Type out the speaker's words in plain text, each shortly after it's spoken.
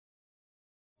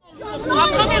I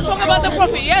come here to talk about the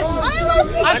Prophet, yes?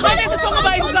 I come here to talk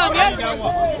about Islam, yes?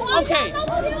 Okay.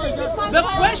 The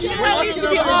question that needs to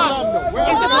be asked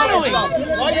is the following.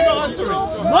 Why are you not answering?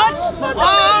 What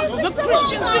are the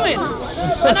Christians doing?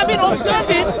 And I've been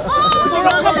observing for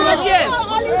a couple of years.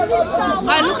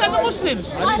 I look at the Muslims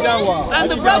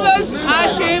and the brothers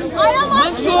Hashim,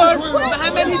 Mansour,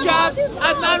 Mohammed Hijab,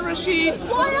 Adnan Rashid,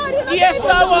 EF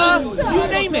Dawa, you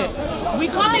name it. We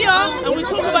come here and we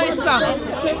talk about Islam.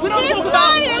 We don't talk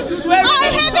about swearing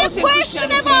and insulting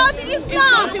Christianity. About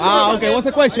Islam. Ah, okay, what's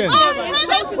the question? I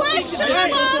have a question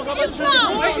about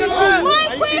Islam. My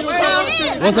question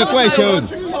is, what's the question?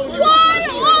 Why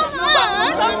on earth,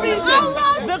 for some reason,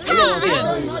 the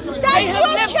Christians, they have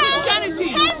left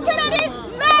Christianity.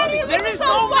 There is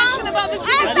no mention about the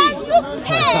Trinity.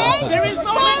 There is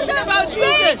no mention about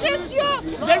Jesus.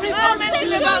 There is no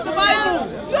mention about the Bible.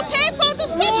 You pay for the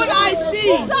all I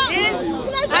see is,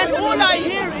 and all I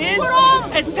hear is,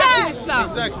 attacking Islam.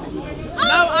 Exactly.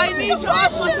 Now I need to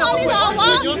ask myself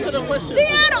a question.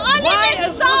 Why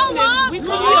as Muslims we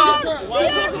come here to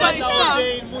talk about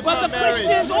Islam, but the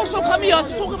Christians also come here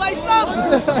to talk about Islam?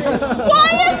 Why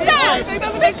is that? It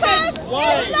doesn't make sense.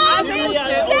 Islam is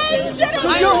dangerous.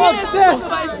 I'm here to talk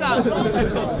about Islam.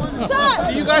 Sir,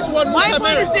 do you guys want my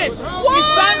point is this.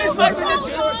 Islam is my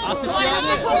religion, so I have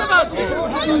to talk about it.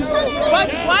 But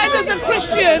why does a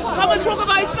Christian come and talk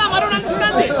about Islam? I don't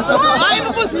understand it. I'm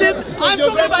a Muslim, I'm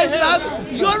talking about Islam.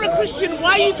 You're a Christian,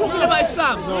 why are you talking about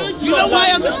Islam? Do you know why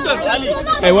I understood?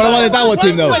 Hey, what about the Dawah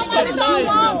team though?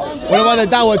 What about the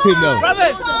Dawah team though?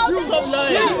 Brothers,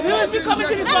 who has been coming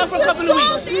to this bar for a couple of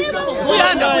weeks?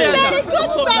 Behind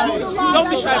that. Don't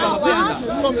be shy about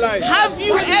it. Have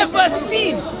you ever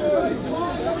seen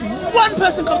one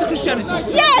person come to Christianity?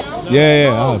 Yes. Yeah.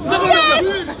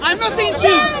 No. I'm not saying two.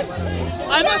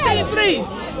 I'm not saying three.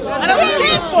 And I'm not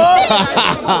saying four.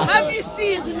 Have you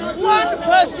seen one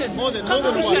person come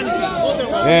to Christianity?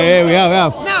 Yeah, we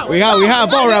have. Now, we have,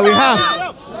 Bora, we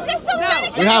have. Listen,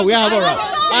 We have, Bora.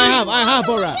 I have,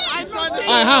 Bora.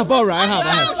 I have, Bora, I have.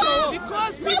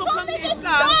 Because people come to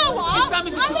Islam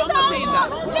is the truth. I'm not saying that.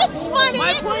 It's money.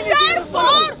 My point is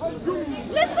Therefore,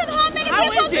 listen how many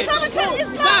people come to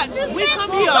Islam. We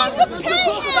come here to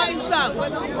talk about Islam.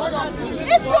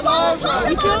 If you want to talk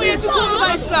We come here to talk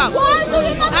about Islam. why do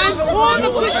you not And all the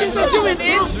Christians are doing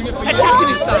is attacking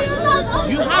Islam.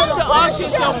 You have to ask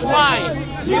yourself why.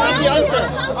 You have the answer.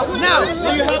 Now,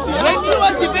 when you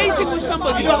are debating with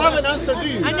somebody, You don't have an answer, do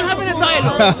you? and you're having a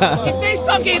dialogue, if they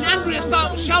start getting angry and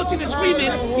start shouting and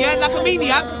screaming, yeah, like a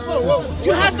maniac,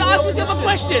 you have to ask yourself a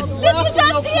question. Did you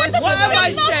just hear the What have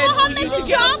I description said of for you Muhammad to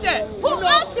get Hijab, upset? who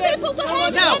asked people to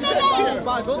hate Now,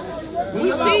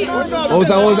 we see. What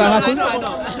was that happen? I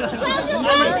know.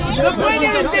 The point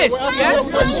here is this, yeah?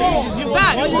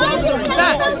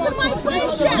 That.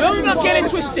 Do not get it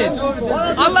twisted.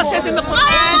 Allah says in the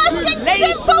Quran,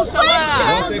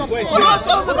 simple questions. not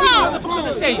all the people in the book are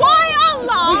the same. Why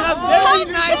Allah? We have very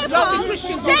tells nice, people lovely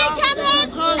Christians they here. can have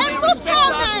They a respect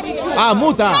muta us, we marriage. do.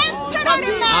 Muta.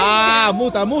 Temporary marriage.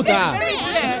 Muta. Very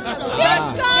clear. This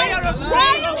guy, They are afraid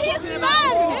while of he's talking about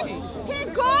married, Trinity. he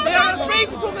goes They are and afraid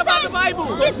to talk about the Bible.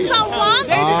 with someone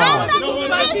They do not and then talk he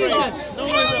about has Jesus. to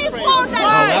pay for that.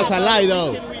 Why? That's a lie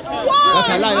though. Why? That's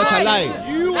a lie, that's a lie.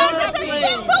 And it's a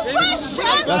simple question.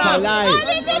 That's a lie. And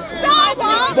if it's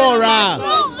Dawah, Bora.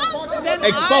 Then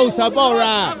Expose her, I Bora.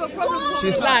 have a problem talking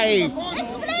She's about lying.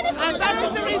 explain it. And that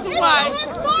is the reason why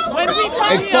when we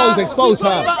come Expose here, her. we talk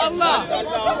about Allah.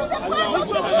 We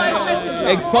talk about His Messenger.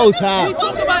 Expose We her.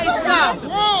 talk about Islam.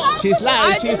 She's I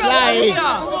lying, do she's not come lying. here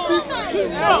to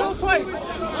mock,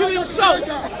 to insult,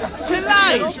 to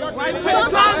lie, to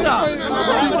slander.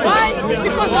 Why?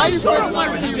 Because I'm sure of my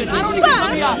religion. I don't even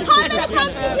come here. How many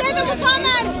times you gave him muta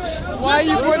marriage? Why are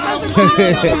you going to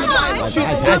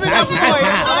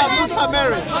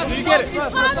Muta-marriage. Do you get it? How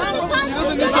many times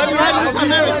you gave him Have you had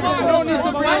muta-marriage? You don't need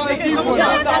to bring other people.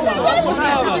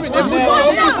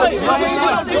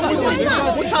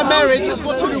 Muta-marriage has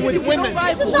got to do with women,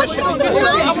 especially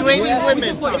degrading women. It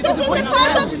is in the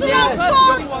part of Surah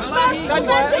 4, verse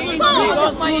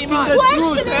 24.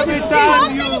 Every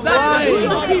time you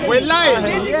lie. We're lying.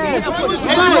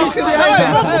 Anyone can say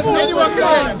that. Anyone can say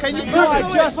that. Can you prove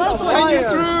it? Can you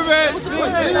prove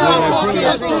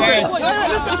it?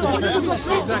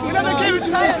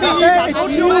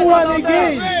 It's you won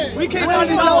again. We can't do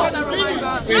this.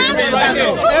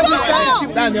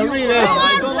 Daniel, read You it. are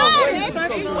married,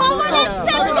 Allah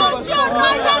accepts your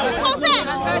right and possess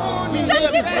the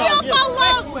decree of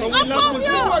Allah upon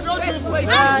you.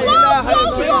 And most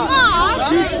of you are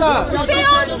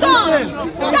beyond those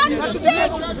that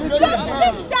seek to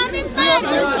seek them in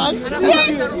marriage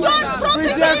with your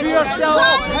propagated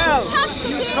desire and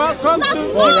chastity,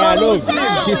 not look,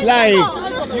 she's lying.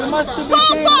 You must be so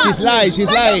far, She's lying, she's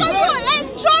lying. whatever you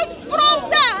enjoyed from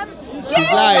them,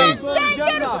 give lying. them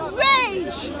their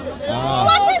wage.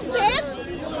 What is this?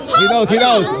 He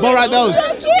knows. Bora knows. You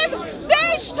give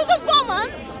wage to the woman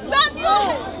when you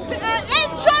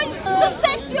enjoy the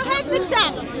sex you have with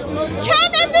them.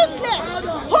 Can a Muslim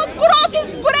who brought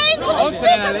his brain to the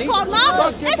speaker's corner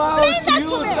explain that to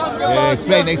me?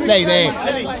 Yeah, explain, eh?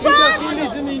 Sir,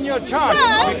 in your chart. sir,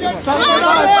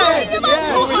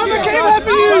 Whoever came here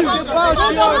for you.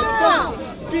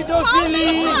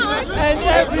 Pedophilia and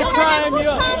every time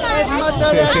you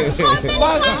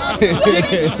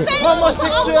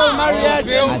homosexual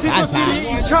marriage and pedophilia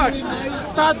in church.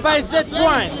 Start by that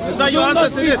point. Is that your answer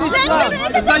to this? Is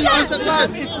that your answer to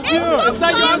this? Is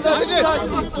that your answer to this? It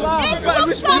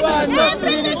looks like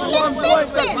every Muslim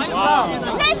missed it.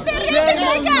 Let me read it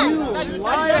again.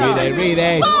 Read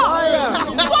it. So,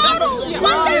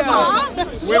 whatever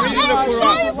you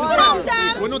enjoy from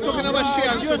them, We're not talking about Shia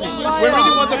and Sunni. We're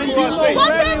reading what the Quran says.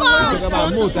 whatever. About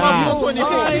Musa.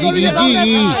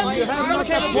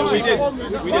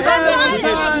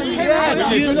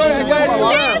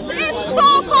 This is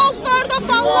so-called word of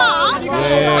Allah,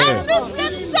 and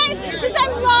Muslim says it is a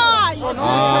lie.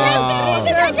 Let me read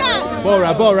it again.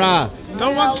 Bora. No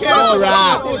one cares. Bora.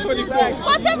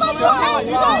 Whatever you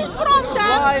enjoy from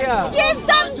them, give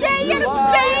them their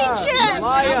wages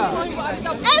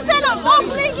as an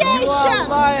obligation.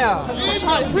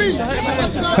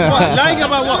 Lying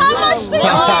about what? How much do you pay?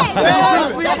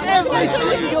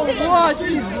 What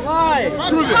is lie?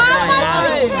 Prove it. How much do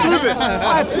you pay? Prove it. I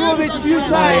prove it few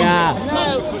times.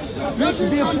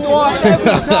 Before every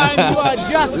time you are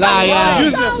just Liar.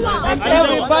 useless, and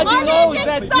everybody knows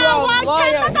that you are cannot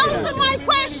liar. answer my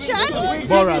question.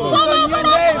 Bora. Follower of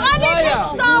Ali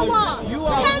Mitzdawa.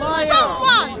 Can liar.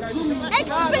 someone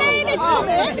explain it to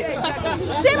me?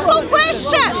 Simple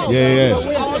question. Yeah.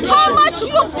 How much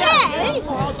you pay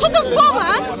to the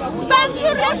woman when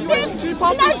you receive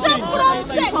pleasure from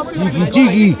sex?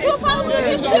 Jiggy.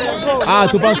 £2.50. Ah,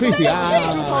 £2.50.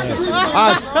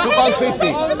 Having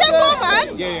sex with a woman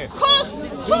costs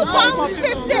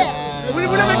 £2.50. We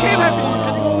never came here for you.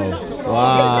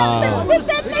 Wow. Did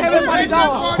that make you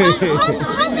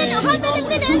how many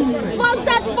minutes was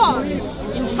that for?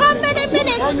 How many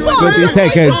minutes for? 20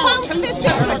 seconds. £2.50.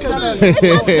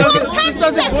 It was for 10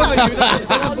 seconds.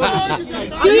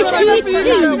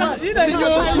 It's in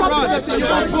your Quran, it's in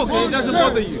your book, and it doesn't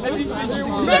bother you.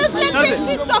 Muslim thinks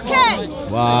it's okay.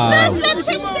 Wow. Muslim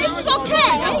thinks it's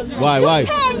okay. Why?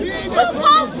 To pay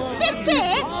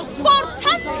 £2.50 for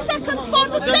 10 seconds for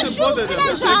the sexual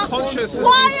pleasure,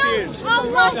 while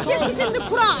Allah gives it in the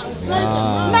Quran.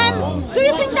 Ma'am, do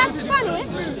you think that's funny?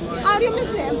 Are you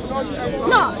Muslim?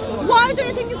 No. Why do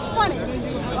you think it's funny?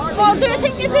 Or do you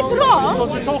think is it wrong for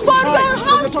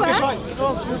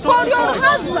your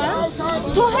husband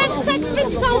to have sex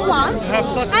with someone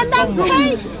and then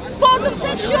pay for the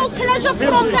sexual pleasure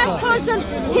from that person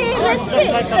he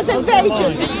received as a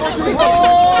wages?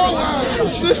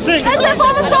 As a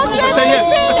woman, don't you ever I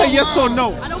feel say yes or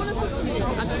no.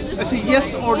 I say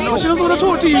yes or no. She doesn't want to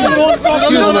talk to you. She doesn't want to talk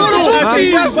to you.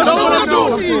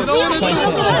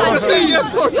 I say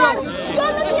yes or no.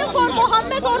 You're not here for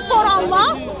Muhammad or for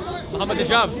Allah? Muhammad the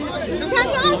job. Can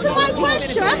you answer my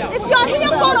question? If you're here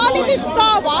for Ali needs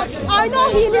dawah, I know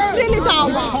he needs really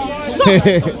dawah. So,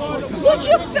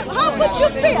 how would you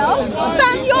feel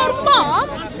when your mom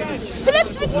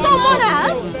sleeps with someone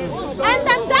else and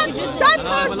then that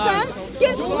person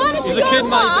gives money to your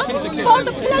mom for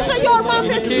the pleasure your mom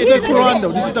receives? This is the Quran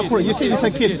though. This is the Quran. You say it's a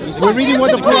kid. We're reading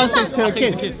what the Quran says to a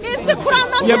kid. Is the Quran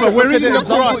not Yeah, but we're reading the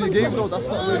Quran.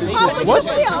 How would you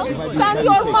feel when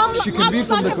your mom She can be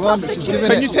from the Quran, but she's given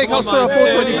Can you take out Surah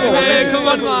 424? Come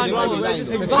on, man.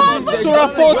 Surah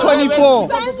 424.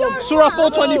 Surah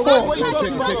 424.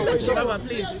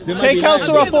 Take out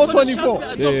Surah 424.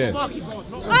 Yeah.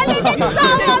 Ali needs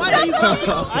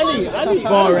dawah. Ali.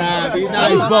 Bora, be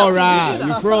nice, Bora.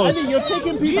 You froze. Ali, you're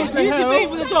taking people to hell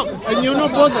with the dog. and you're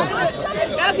not bothered.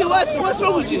 Okay, what's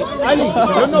wrong with you? Ali,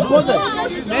 you're not bothered.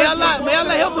 May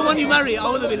Allah help the one you marry.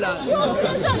 A'udhu billah.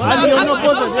 Ali, you're not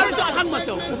bothered. I hung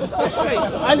myself. Straight.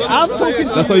 Ali, I'm talking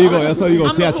to That's how you. you go. That's how you go.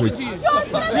 I'm not talking Theatrics. to you.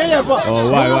 Yeah, but Oh,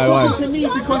 you're why? not talking to me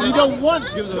because you don't want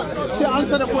to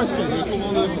answer the question.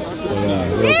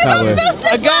 Even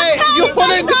Muslims You're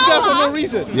following this guy for no dawah.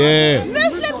 reason. Yeah.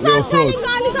 Muslims Real are telling fraud.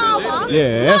 Ali dawah.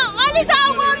 Yeah. No, Ali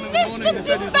dawah needs to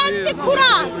defend the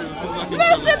Quran.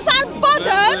 Muslims are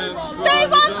bothered. They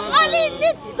want Ali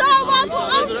needs dawah to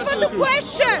answer the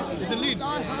question.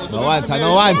 No answer,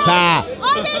 no answer.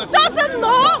 Ali doesn't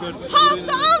know how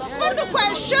to answer the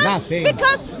question Nothing.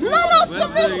 because none of the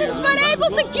Muslims were able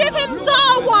to give him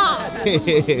dawah.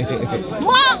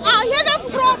 I have a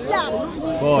problem.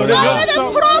 Bora. I have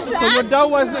a problem. So your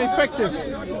dawah is not effective,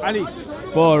 Ali.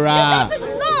 Bora. He doesn't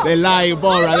know. They're lying,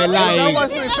 Bora, they're lying. Dawah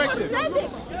is not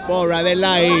effective. Bora, they're How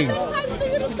lying. many times do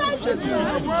you recite this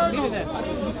verse? How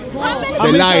many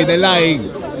They're lying, they're lying.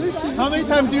 How many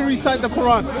times do you recite the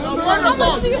Quran? How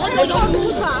much do you pay for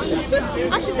muta?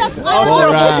 Actually, that's Surah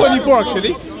Alright. 424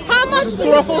 actually. How much do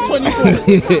Surah you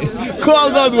pay? 424. Come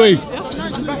on, Godwin.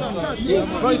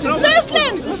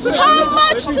 Muslims, how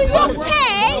much do you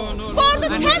pay for the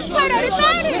temporary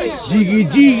marriage? Jiggy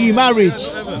jiggy marriage.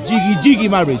 Jiggy jiggy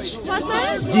marriage. What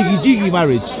marriage? Jiggy jiggy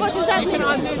marriage. What does that mean?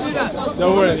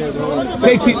 Don't worry, don't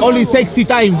worry. Sexy, only sexy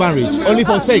time marriage. Only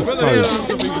for sex marriage.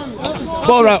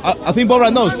 Bora, I think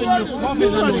Bora knows.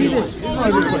 See this.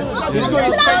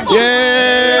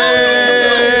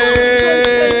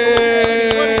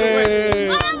 Yay!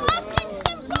 I am asking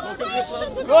simple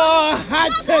questions to Go ahead.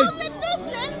 not only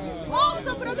Muslims,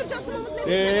 also, brother, just a moment, let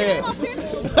me check the name of this.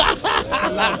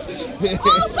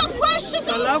 Also questions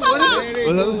on salam.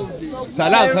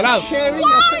 Salam, salam. Sharing Why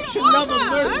affection, love and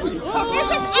mercy. is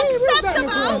it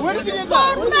acceptable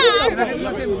for men?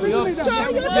 Sir,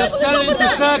 you're turned into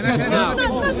circus now.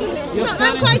 Not really. No,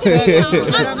 I'm quite I'll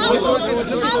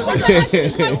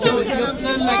finish my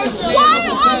sentence. Why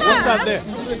on earth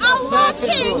Allah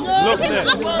thinks it is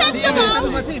acceptable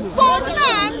for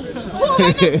men to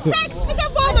have sex with a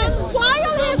woman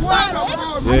while he's married?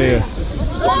 Yeah.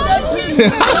 While he's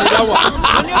married?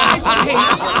 On your Facebook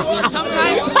page,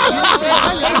 sometimes you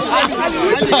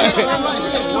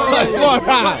say,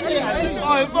 Bora.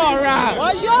 Oh, Bora.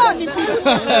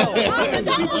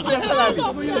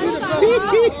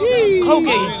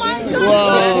 Colgate.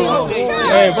 Whoa.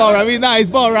 Hey, Bora, be nice,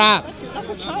 Bora.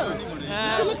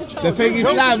 The thing is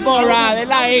lying, Bora, they're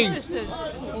lying. Sisters,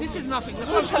 this is nothing. The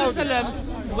Prophet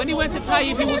ﷺ, when he went to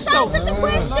Taif, he was Please answer stoned. the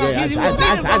question. Yeah, He was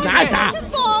beaten from his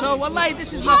head. So, wallahi,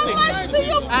 this is nothing. How much do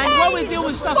you And pay when we deal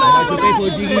with stuff like for that, for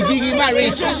jiggy jiggy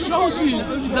marriage. it just shows you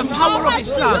the power of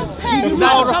Islam. The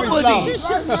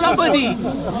That somebody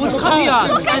would come here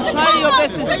and try your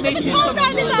best to make things come.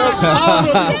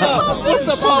 What's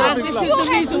the power of And this is Islam? the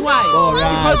reason why. Bora,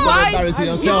 Because stop why? embarrassing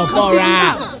People yourself, come to Bora.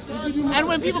 Islam. And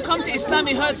when people come to Islam,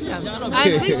 it hurts them.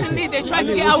 And recently, they tried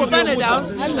to get our banner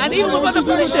down, and even we got the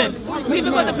permission. We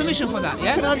even got the permission for that,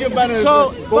 yeah?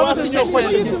 So, brothers and sisters,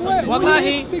 wallahi, in the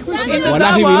Wallahi,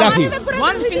 dawah, wallahi.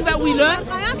 one thing that we learn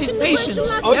is patience,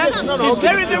 yeah? It's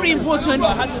very, very important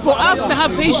for us to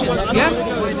have patience, yeah?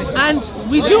 And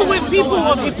we deal with people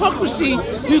of hypocrisy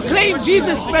who claim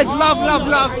Jesus spreads love, love,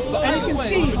 love, and you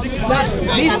can see that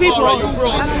these people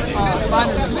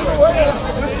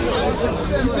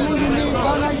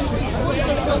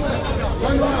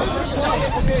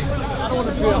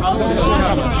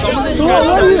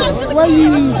Why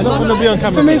you? I don't want to be on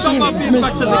camera.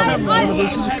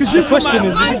 Because your question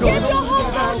is. I gave you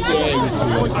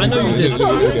I know you did.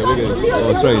 So you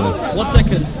got the 1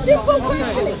 second. simple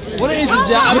question is, What it is,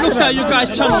 yeah, I looked at you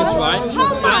guys' channels, right?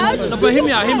 And, no, but hear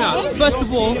me out, hear me out. First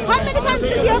of all, how many times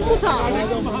did you have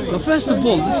muta? no, first of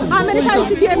all, listen. How many times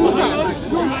did you have muta?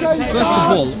 First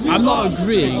of all, I'm not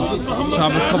agreeing to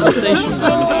have a conversation with you.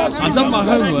 I've done my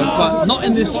homework, but not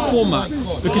in this format.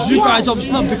 Because you guys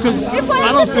obviously not, because If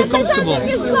I don't feel comfortable.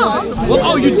 Islam, Well,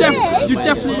 oh, you today,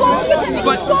 definitely, well, you can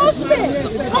but expose me.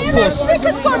 I am a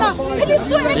speaker's corner. Please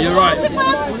do expose You're right.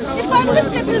 if I'm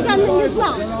misrepresenting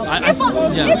Islam.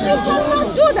 If you cannot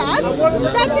do that,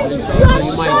 that means you are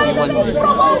shying away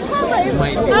from all cameras.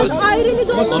 And I really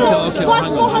don't know okay, what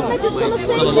hang on. Muhammad is going to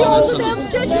say to you Sallallahu on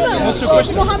alaihi the day of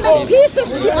judgment. Muhammad, peace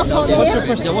be upon him.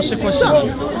 yeah, what's your question? So,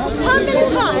 how many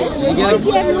times did you have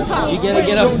muta? You gotta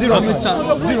get up. How many times?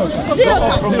 Zero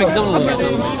times. From McDonald's.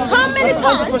 How many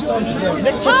times?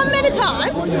 How many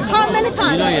times? How many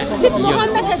times did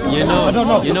Muhammad have You know, You don't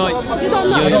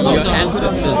know. your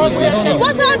answers will be ashamed.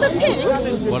 What are the things?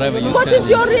 Whatever you What tell is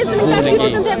your me, reasoning that you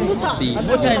didn't have muta? the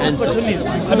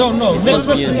answer. I don't know. Next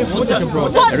question. 1 second, bro.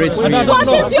 What Rich,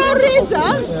 is your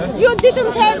reason you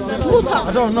didn't have muta?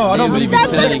 I don't know. I don't believe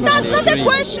That's not a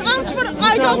question. Answer.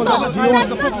 I don't know. That's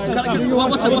not.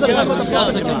 What's a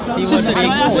second? Sister, can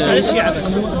I ask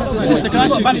you? Sister, can I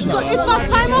ask you a question? So it was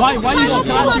time of. Why you can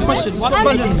I ask you a question? What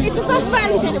And it is not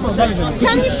valid anymore.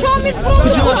 Can you show me proof?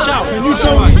 Could you not shout? Can you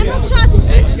show I'm not shouting.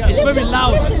 It's very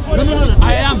loud. No,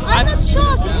 I am. I'm not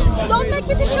shouting. Don't make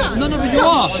it a shout. No, but you So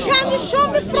are. Allah. Can you show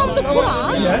me from the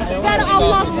Quran where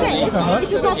Allah says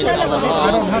it is not relevant?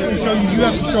 I don't have to show you. You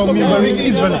have to show me where it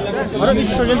is relevant. I don't need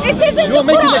to show you anything. It is in You're the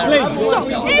making a Quran. claim. So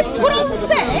if Quran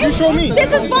says You show me.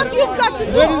 this is what you've got to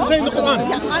do. Where does it say in the Quran?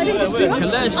 Yeah, I read it to you.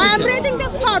 I am reading the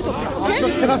part of it, okay?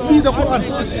 Can I see the Quran?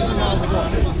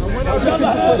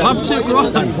 Have two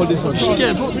Quran.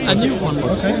 Get a new one.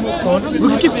 Okay, go on. We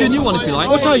can give you a new one if you like.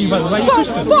 What are you, by the way? So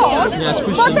Christian? Yes,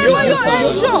 Christian. whatever you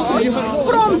enjoy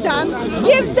from them,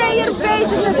 give their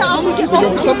wages as an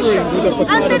obligation.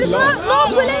 And there is no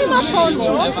blame upon you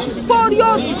for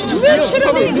your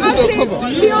mutually agreed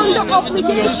beyond the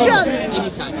obligation.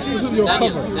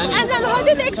 And then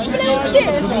Hadith explains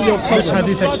this. Which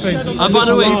hadith explains it? And by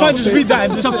the way, You can't just read that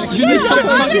and just you need Yes, some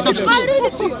I read it to you. tafsir.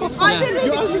 I will read it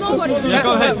to you. No worries. Yeah,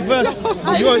 go ahead. verse.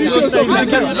 You're saying you can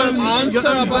So,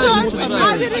 I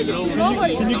will read it to you. No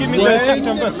worries. Can you give me the chapter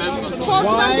and verse?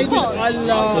 424.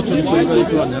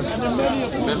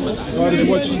 God is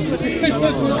watching.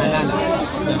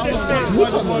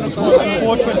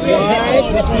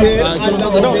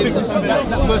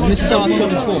 420. Nisa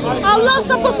 24. Allah's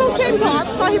apostle came to us,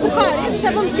 Sahih Bukhari,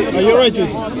 752. Are you right,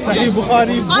 Jason? Sahih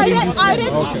Bukhari. I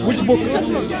read Which book?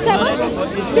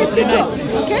 752,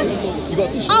 okay?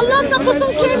 Allah's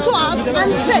apostle came to us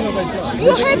and said,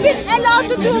 you have been allowed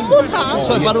to do muta.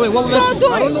 Sorry, by the way, what was So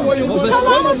do it.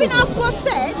 Salama bin Abbas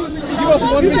said,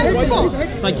 424.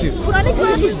 Thank you. Quranic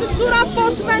verse is the Surah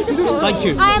 424. Thank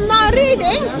you. I am now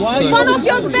reading one of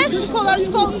your best scholars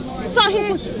called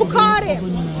Sahih Bukhari.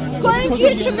 Going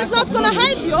YouTube is not going to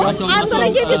help you. I'm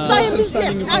going to give you Sahih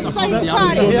Muslim and Sahih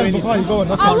Bukhari. Bukhari, go on.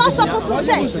 Allah's apostle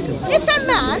says, if a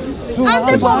man and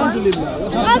a woman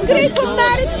agree to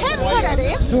marry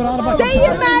temporarily,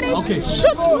 their marriage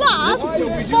should last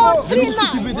for 3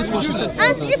 nights.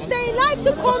 And if they like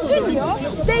to continue,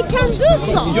 they can do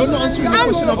so.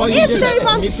 And if they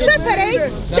want to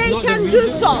separate, they can do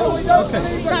so.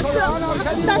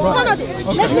 That's one hadith.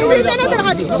 Let me read another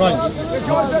hadith. Right. So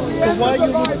why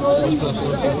you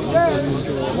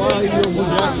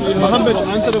Muhammad,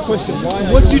 answer the question.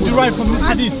 What do you derive from this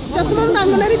hadith? Just a moment, I'm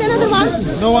going to read another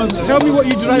one. No one. Tell me what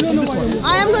you derive from this one.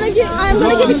 I am going to give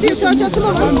it to you, sir. Just a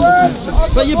moment.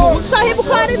 But yeah, but Sahih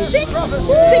Bukhari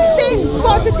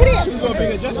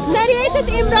 6:1643. Narrated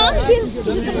Imran bin.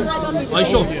 are you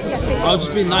sure? I'll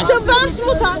just be nice. The verse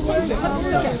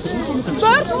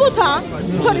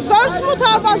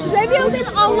muta was revealed in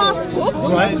Allah's book.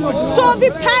 Right. So we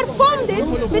performed it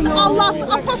with Allah's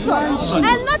apostle.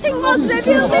 And nothing was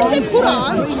revealed in the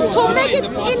Quran to make it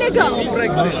illegal.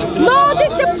 Nor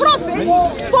did the Prophet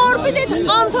forbid it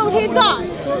until he died.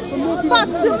 But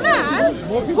the man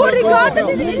who regarded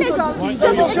it illegal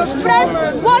just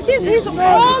expressed what is his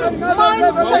own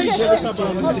mind suggested.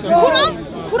 Quran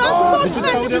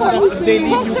 424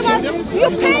 talks about you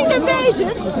pay the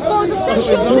wages for the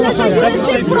sexual pleasure you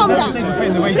receive from them.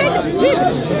 Read it.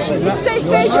 It says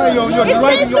wages. It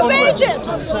says the wages.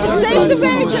 It says the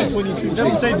wages. It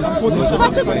doesn't say this. What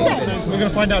does it say? We're going to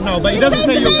find out now. But it doesn't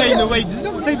say you're paying the wages. It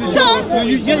doesn't say this. So,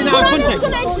 You're getting out of Quran is context.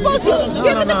 going to expose you.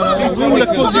 Give me the context. We will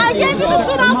expose So I you. gave you the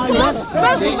Surah 4,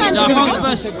 verse 24. I found the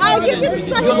verse. I give you the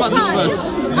Sahih What about this Bukhari. verse?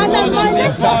 And then my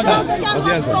next reference again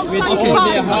was from Sahih Okay,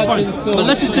 Bukhari. that's fine. But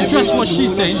let's just address what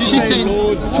she's saying. She's saying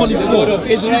 24.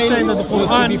 She's saying that the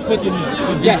Quran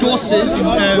Endorses. says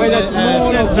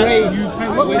that you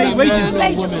pay wages.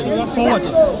 For what?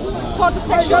 For the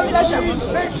sexual pleasure.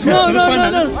 No. I'm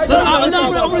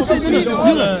going to say this.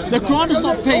 The Quran does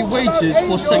not pay wages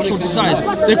for sexual desires.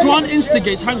 The Quran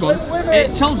instigates, hang on,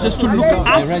 it tells us to look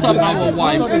after our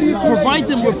wives, provide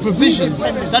them with provisions.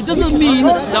 That doesn't mean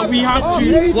that we have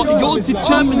to, what you're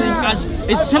determining as,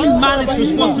 is telling man its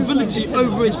responsibility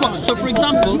over his wife. So for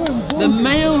example, the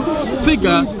male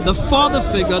figure, the father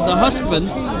figure, the husband,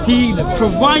 he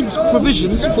provides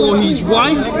provisions for his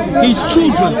wife, his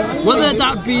children, whether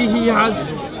that be he has,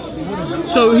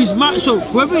 so he's married, so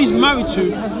whoever he's married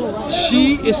to,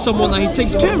 she is someone that he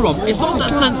takes care of. It's not that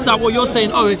sense that what you're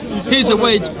saying, oh, here's a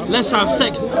wage, let's have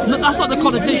sex. No, that's not the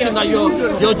connotation that you're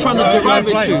trying to derive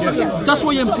it to. That's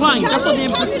what you're implying. That's not the Can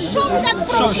you implication. show me that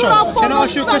from Surah 4? Can I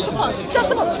ask you a question? Just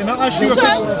a moment. Can I ask you a Sir,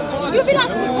 question? you will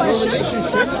ask me a question.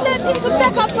 First, let him to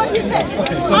back up what he said.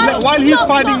 So while he's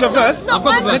finding the verse, I've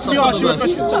got the verse. let me ask you a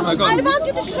question. So, I want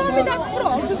you to show me that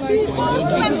from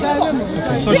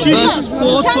 424. So she's Verse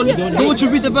 420. Do you want to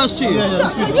read the verse to you?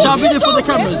 Shall I read it for the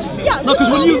cameras? No, because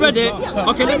when you read it,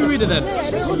 okay, let me read it then.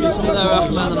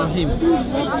 Bismillahirrahmanirrahim.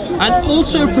 And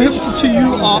also prohibited to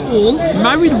you are all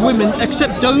married women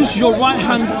except those your right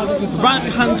hand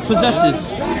possesses.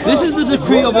 This is the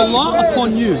decree of Allah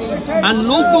upon you. And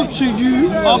lawful to you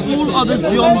are all others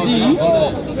beyond these,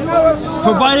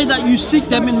 provided that you seek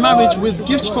them in marriage with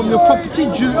gifts from your property,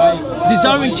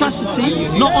 desiring chastity,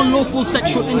 not unlawful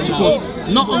sexual intercourse.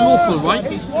 Not unlawful, right?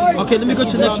 Okay, let me go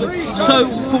to the next one. So,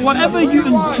 for whatever you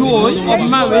enjoy of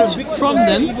marriage from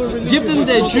them, give them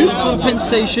their due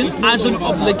compensation as an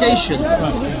obligation,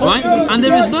 right? And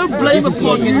there is no blame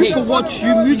upon you for what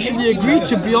you mutually agree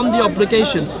to beyond the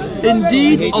obligation.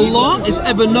 Indeed, Allah is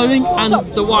ever knowing and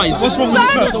the wise. What's wrong with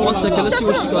this verse? 1 second, let's see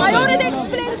what she's got to I say. already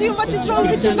explained to you what is wrong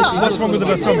with the verse. What's wrong with the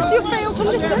verse? Since you failed to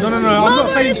listen. No, I'm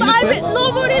not failing to listen. No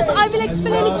worries, I will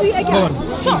explain it to you again.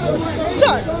 So,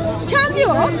 sir, can you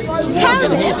tell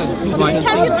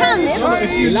me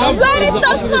where it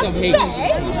does not say?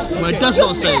 Well, it does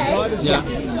not say. Yeah.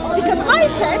 Because I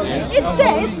said, it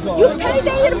says you pay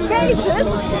their wages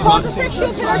for the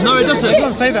sexual pleasure. No, it doesn't. It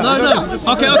doesn't say that.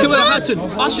 No. Okay, wait, Hatton.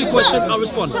 Ask your question, I'll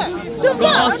respond. The Go verb,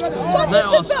 ask. what Let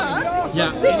is ask. the verb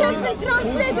Yeah. which has been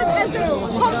translated as the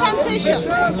compensation?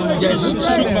 Yes.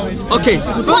 Okay,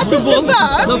 What first is of the all,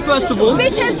 verb no, first of all,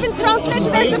 which has been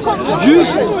translated as the you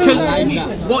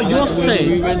compensation? what you're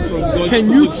saying,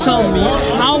 can you tell me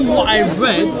how what I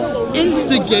read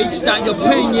instigates that you're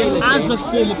paying it as a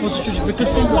form of prostitution? Because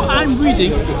from what I'm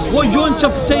reading, what your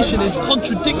interpretation is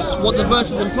contradicts what the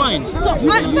verse is implying. So,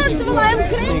 first of all, I am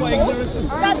grateful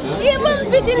that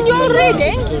even within your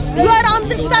reading, you are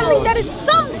understanding there is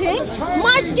something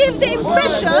might give the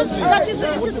impression that it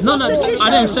is No, prostitution. I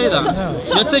didn't say that.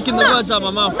 So, You're taking the words out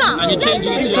of my mouth and you're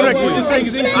changing it to Correct. your What you're saying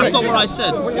is That's incorrect. not what I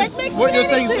said. Let me explain What you're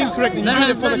saying it is to you. incorrect. You did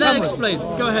it for the Let camera. explain.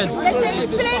 Go ahead. Let me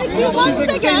explain it to you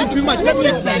once again. too much.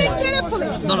 Listen very carefully.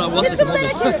 No, one Listen second, very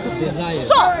hold carefully.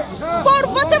 So, for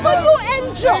whatever you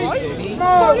enjoy,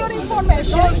 for your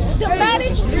information, the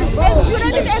marriage, as you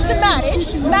read it as the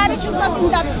marriage is not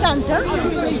in that sentence.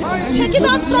 Check it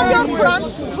out from your Quran.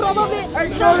 Probably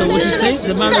translation say? is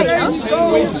The marriage?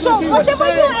 failed. So, whatever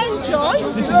you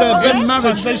enjoy, This is the okay? best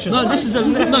Marriage. translation. No, this is the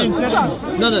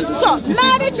no. So,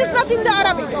 marriage is not in the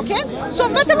Arabic, okay? So,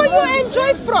 whatever you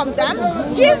enjoy from them,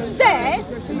 give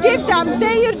them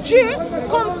their due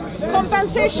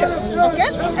compensation, okay?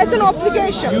 As an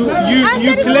obligation. You And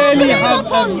there is no clearly blame have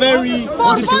upon a you very for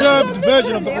what disturbed you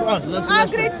version of the literally Quran.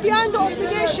 agreed beyond the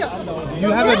obligation. You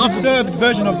have a disturbed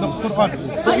version of the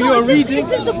Quran. What you are reading.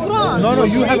 It is the Quran. No,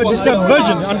 you have a disturbed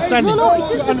version. Understanding. No,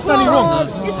 it is the Understanding Quran.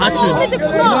 wrong. It's Hatun. only the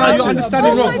Quran. No, you're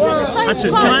understanding Also, wrong. it is the same Hatun,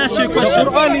 Quran. can I ask you a question?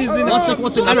 The Quran is in One second.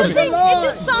 I think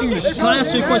it is something. Can I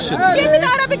ask you a question? Give me the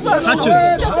Arabic version.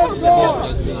 Hatun. Just one.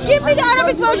 Give me the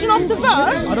Arabic version of the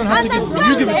verse. I don't have and to then give. tell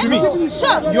You give it to me.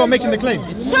 Sir, You're making the claim.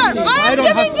 sir, I am don't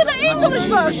giving have- you the English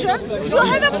version. You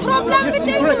have a problem with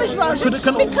the English version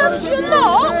Can- because you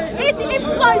know it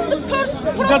implies the doesn't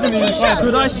imply prostitution. that.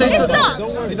 Could I say it something?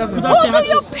 does. It doesn't. Could I say Who do Hatun?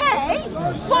 you pay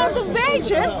for the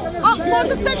wages for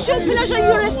the sexual pleasure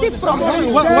you receive from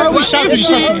them? Why are we Well, shouting? if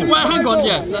she, well, hang on,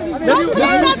 yeah. Don't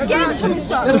play that game to me,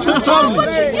 sir. How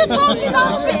much you told me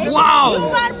last week Wow. you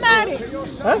were married.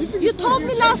 You told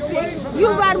me last week you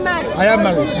were married. I am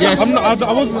married. Yes. I'm not,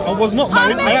 I was not How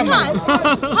married. I many am married.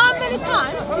 times? How many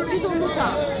times did you do muta?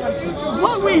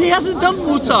 What? He hasn't done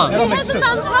muta. He hasn't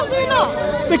done. How do you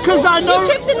know? Because I know. You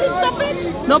keep the list of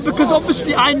it. No, because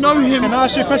obviously I know him. Can I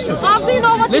ask you a question? How do you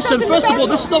know what? Listen, it does in first the of all, bedroom?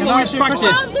 this is not Can what I we ask you a question?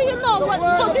 How practice. do you know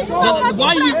what? So this is not what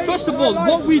Why you? practice. First of all,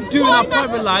 what we do in Why our not-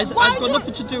 private lives why has got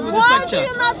nothing to do with this Why lecture.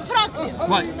 do you not practice?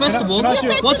 Right. First of all, Can I ask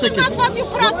You said one this is second. not what you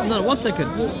practice. No, 1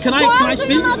 second. Can I Why do speak?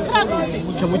 you not practice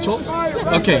it? Can we talk?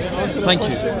 Okay, thank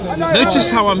you. Notice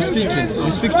how I'm speaking.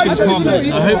 I'm speaking to you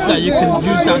calmly. I hope that you can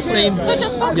use that same. So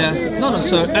just focus. Yeah. No.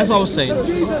 So as I was saying,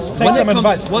 some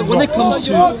advice as when it comes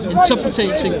to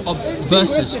interpretation of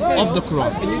verses of the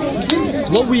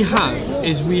Quran, what we have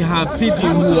is we have people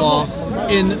who are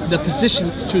in the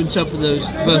position to interpret those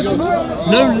verses.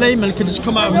 No layman can just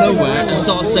come out of nowhere and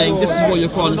start saying this is what your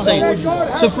Quran is saying.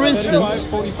 So for instance,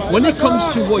 when it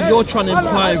comes to what you're trying to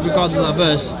imply regarding that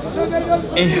verse,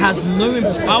 it has no,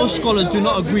 our scholars do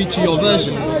not agree to your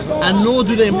version, and nor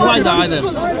do they imply that either.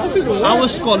 Our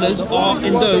scholars are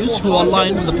in those who are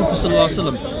aligned with the Prophet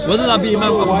ﷺ, whether that be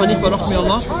Imam Abu Hanifa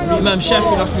rahmahullah, Imam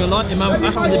Shafi rahmahullah, Imam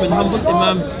Ahmad ibn Hanbal,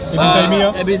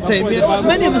 Imam Ibn Taymiyyah,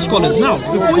 many of the scholars. Now,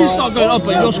 before you start going up,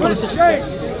 your scholars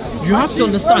say, you have to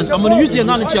understand, I'm going to use the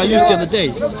analogy I used the other day.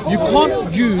 You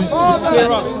can't use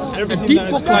a deep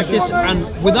book like this and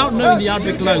without knowing the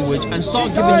Arabic language and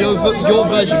start giving your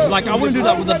versions. Like I want to do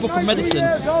that with a book of medicine,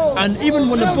 and even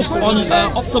when a book on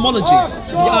ophthalmology,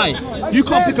 the eye, you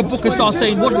can't pick a book and start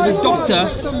saying what did the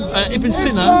doctor Ibn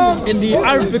Sina in the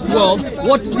Arabic world,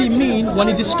 what did he mean when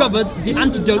he discovered the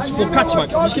antidotes for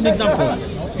cataracts? I'm just giving an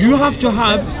example. you have to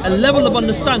have a level of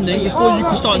understanding before you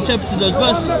can start interpreting those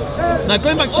verses. Now,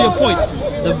 going back to your point,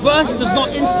 the verse does not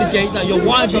instigate that your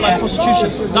wives are like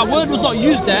prostitution. That word was not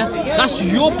used there. That's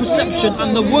your perception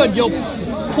and the word you're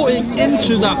putting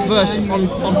into that verse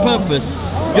on purpose.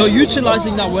 You're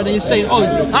utilizing that word and you're saying, oh,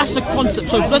 that's a concept.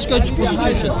 So let's go to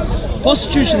prostitution.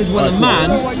 Prostitution is when a man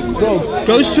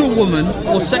goes to a woman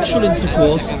for sexual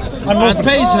intercourse and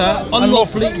pays her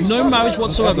unlawfully, no marriage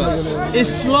whatsoever.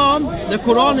 Islam, the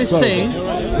Quran is saying,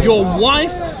 your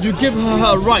wife, you give her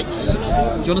her rights. Do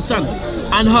you understand?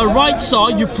 And her rights are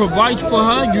you provide for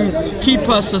her, you keep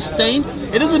her sustained.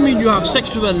 It doesn't mean you have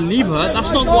sex with her and leave her.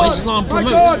 That's not what Islam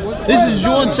promotes. This is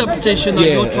your interpretation that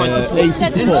you're trying to put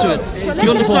into it. Do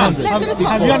you understand?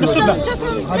 Have you understood that?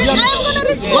 I'm going to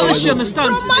respond. Well, she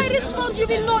understands. From my response, you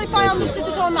will know if I understood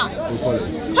it or not.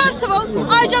 First of all,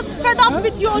 I just fed up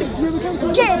with your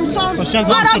games on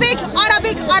Arabic.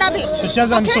 She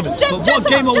hasn't understood it. Just what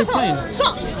game are we just playing?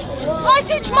 So, I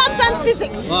teach maths and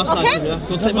physics. Okay?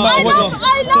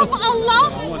 I love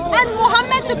Allah and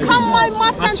Muhammad to come my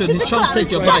maths and physics class.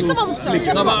 Just a moment, sir.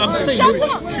 Just a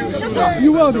moment.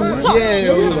 You are the one.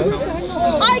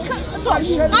 So,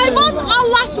 I want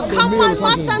Allah to come my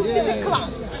maths and physics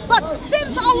class. But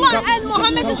since Allah and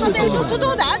Muhammad is not able to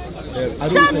do that,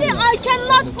 sadly I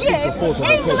cannot give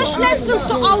English lessons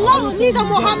to Allah, neither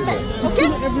Muhammad. Okay?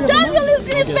 Daniel is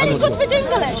very good with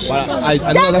English.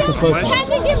 Daniel,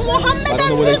 can you give Muhammad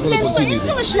and Muslims to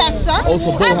English lessons and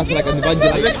even the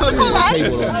Muslim scholars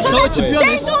so that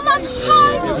they do not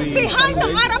hide behind the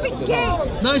Arabic game?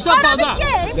 No, it's not about that.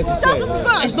 Arabic game doesn't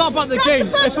work. It's not about the game.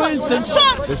 That's For instance,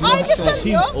 sir, I listen to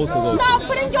you. Now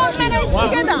bring your manners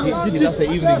together.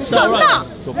 So now,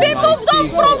 we moved on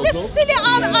from this silly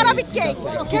Arabic games,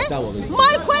 okay?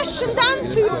 My question then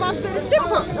to you was very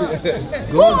simple.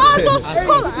 Who are those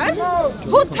scholars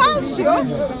who tells you,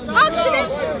 actually,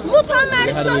 mutual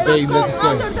marriage does not go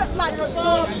under the, like...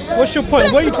 What's your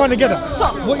point? What are you trying to get at? So,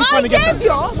 I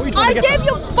gave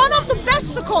you one of the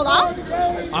best scholars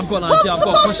who's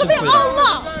supposed to be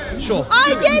Allah. Sure.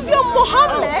 I gave you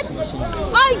Muhammad,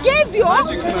 I gave you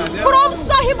from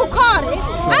Sahih Bukhari,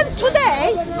 and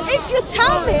today, if you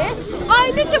tell me I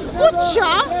need to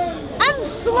butcher and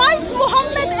slice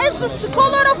Muhammad as the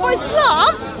scholar of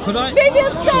Islam, we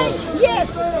will say, yes,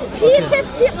 pieces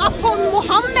be upon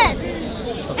Muhammad.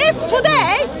 If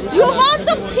today you want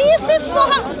the pieces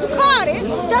Bukhari,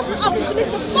 that's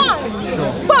absolutely fine.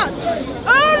 Sure. But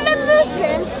early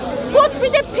Muslims would be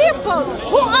the people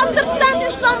who understand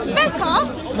Islam better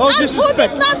and who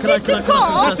did not need to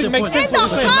go in the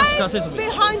hide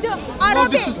behind the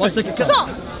Arabic. So,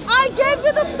 I gave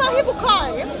you the Sahih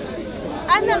Bukhari,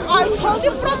 and then I told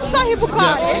you from Sahih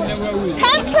Bukhari,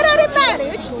 temporary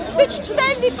marriage, which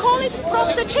today we call it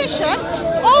prostitution.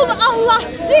 All Allah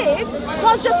did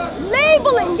was just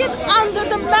labeling it under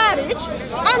the marriage,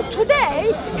 and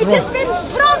today it has been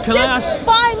practiced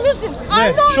by Muslims.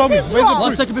 I know it is wrong.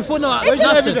 1 second before, no, it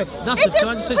Nasser, is can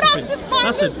I just say practiced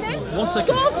by something? Muslims. 1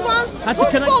 second. Those ones who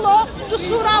follow the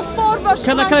Surah 4 verse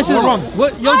Can I say wrong? I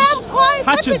am quite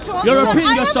happy to. You're Sir,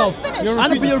 repeating yourself. You're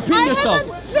repeating yourself.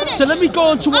 So let me go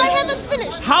on to what... I haven't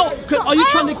finished. How are you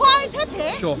trying to... I am quite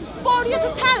happy for you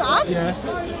to tell us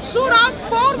Surah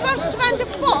 4 verse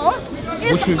 24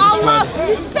 is Allah's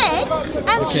mistake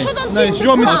and shouldn't be... No, it's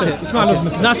your mistake. It's not Allah's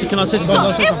mistake. Nasser, can I say something?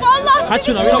 So if Allah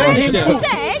didn't do a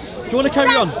mistake, do you want to carry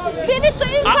on? We need to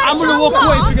encourage I'm going to walk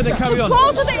away if you're going to carry on.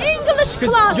 Go to the English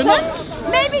classes.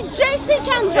 Maybe JC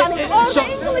can run it, or the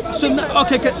English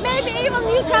speakers. Maybe even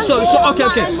you can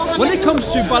okay. When it comes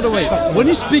to, by the way, when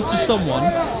you speak to someone,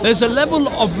 there's a level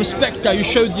of respect that you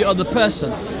show the other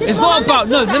person. It's not about,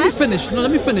 no, let me finish.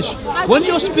 When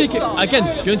you're speaking, again,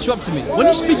 you're interrupting me. When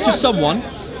you speak to someone,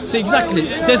 see, exactly,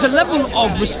 there's a level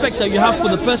of respect that you have for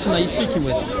the person that you're speaking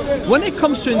with. When it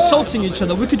comes to insulting each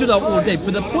other, we could do that all day,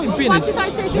 but the point being is,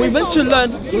 we meant to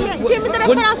learn... Give me the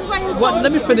references I insult.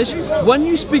 Let me finish. When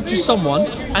you speak to someone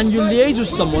and you liaise with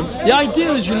someone, the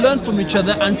idea is you learn from each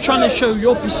other and trying to show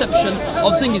your perception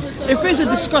of things. If there's a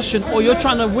discussion, or you're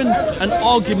trying to win an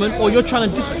argument, or you're trying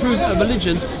to disprove a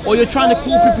religion, or you're trying to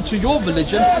call people to your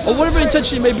religion, or whatever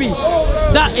intention it may be,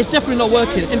 that is definitely not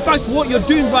working. In fact, what you're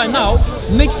doing right now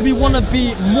makes me want to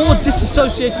be more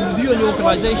disassociated with you and your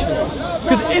organization.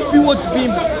 Because if you want to be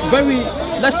very,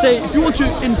 let's say, if you want to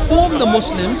inform the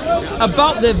Muslims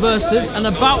about their verses and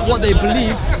about what they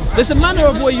believe, there's a manner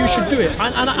of way you should do it,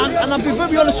 and I'll be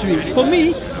very honest with you. For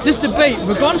me, this debate,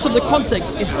 regardless of the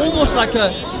context, is almost like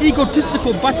a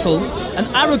egotistical battle, an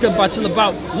arrogant battle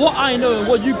about what I know and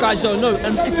what you guys don't know.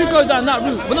 And if we go down that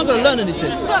route, we're not going to learn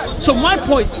anything. So my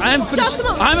point, I haven't finished.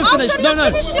 I haven't finished.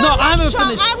 No, I haven't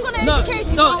finished. I'm going to educate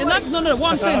you. No.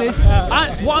 What I'm saying is,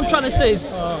 what I'm trying to say is,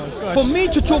 for me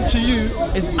to talk to you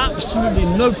is absolutely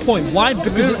no point. Why?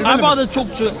 Because I'd rather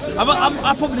talk to.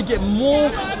 I probably get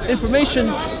more information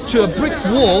to a brick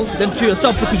wall than to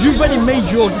yourself, because you've already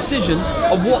made your decision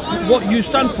of what you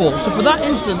stand for. So for that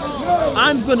instance,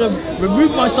 I'm going to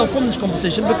remove myself from this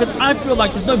conversation, because I feel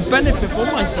like there's no benefit for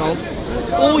myself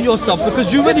or yourself,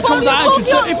 because you already come with that attitude.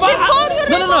 So if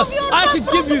I could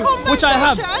give you, which I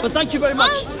have, but thank you very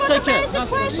much. Take care.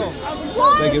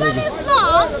 Why when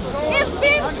Islam is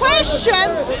being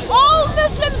questioned, all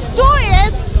Muslims do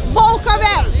is walk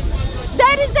away.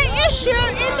 There is an issue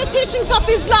in the teachings of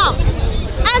Islam,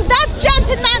 and that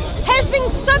gentleman has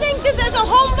been studying this as a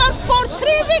homework for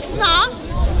 3 weeks now.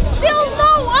 Still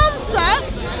no answer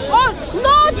or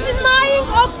no denying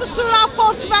of the Surah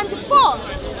 424.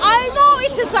 I know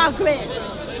it is ugly.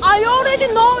 I already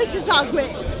know it is ugly.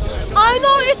 I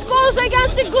know it goes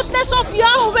against the goodness of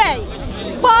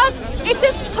Yahweh, but it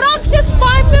is practiced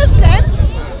by Muslims,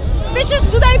 which is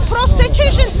today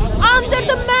prostitution under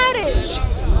the marriage.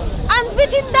 And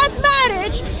within that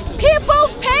marriage, people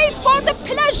pay for the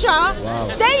pleasure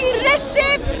they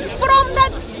receive from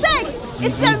that sex.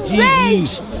 It's a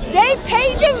wage. They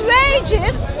pay the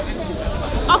wages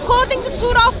according to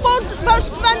Surah 4 verse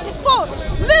 24.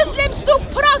 Muslims do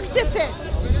practice it.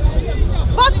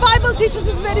 What Bible teaches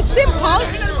is very simple,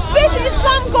 which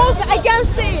Islam goes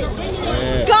against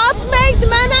it. God made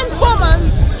man and woman,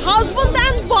 husband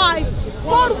and wife,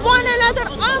 for one another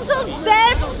until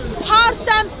death part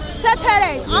them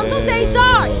separate, until they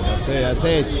die.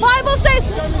 Bible says,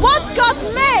 what God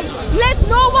made, let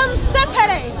no one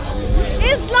separate.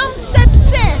 Islam steps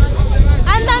in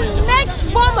and then makes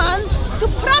woman to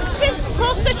practice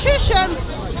prostitution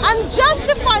and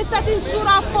justifies that in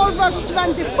Surah 4 verse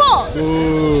 24.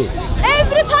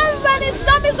 Every time when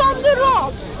Islam is on the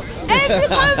ropes, every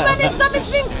time when Islam is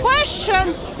being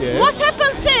questioned, what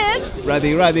happens is,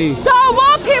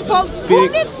 Dawah people who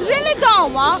needs really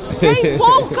Dawah, they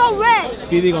walk away.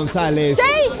 They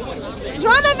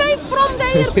run away from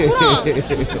their Quran.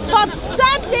 But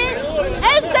sadly,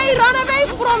 as they run away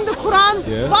from the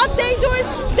Quran, what they do is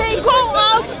they go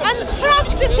out and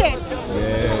practice it.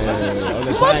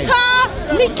 Muta,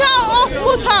 nikah of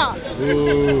muta.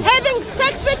 Having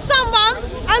sex with someone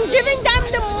and giving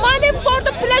them the money for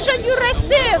the pleasure you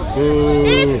receive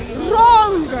is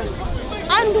wrong.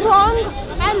 And wrong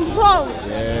and wrong.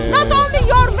 Not only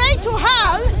your way to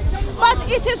hell, but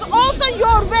it is also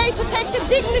your way to take the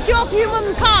dignity of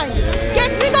humankind.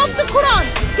 Get rid of the Quran.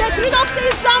 Get rid of the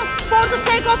Islam for the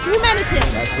sake of humanity.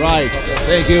 That's right.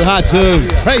 Thank you, Hatum.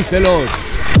 Praise the Lord.